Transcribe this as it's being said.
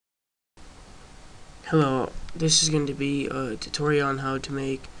Hello, this is going to be a tutorial on how to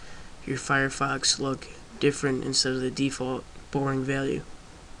make your Firefox look different instead of the default boring value.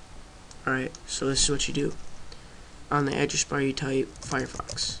 Alright, so this is what you do. On the address bar you type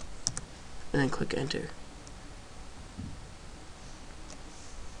Firefox and then click enter.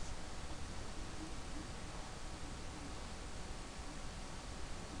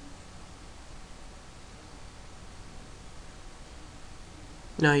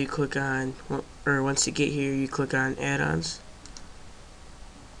 Now you click on, or once you get here, you click on add-ons.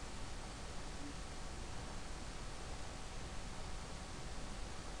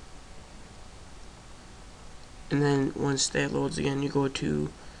 And then once that loads again, you go to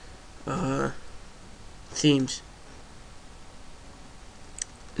themes.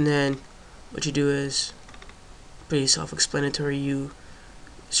 And then what you do is pretty self-explanatory. You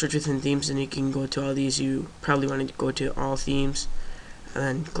search within themes and you can go to all these. You probably want to go to all themes and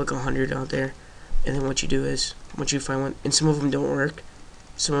then click 100 out there. And then what you do is, once you find one, and some of them don't work,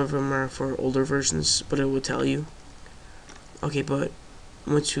 some of them are for older versions, but it will tell you. Okay, but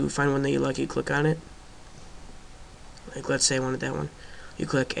once you find one that you like, you click on it. Like, let's say I wanted that one. You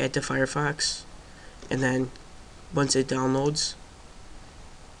click add to Firefox, and then once it downloads,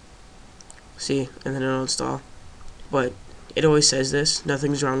 see, and then it'll install. But it always says this,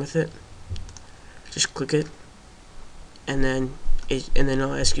 nothing's wrong with it. Just click it, and then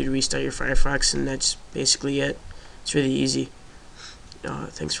it'll ask you to restart your Firefox, and that's basically it. It's really easy.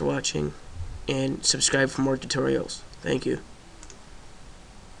 Thanks for watching, and subscribe for more tutorials. Thank you.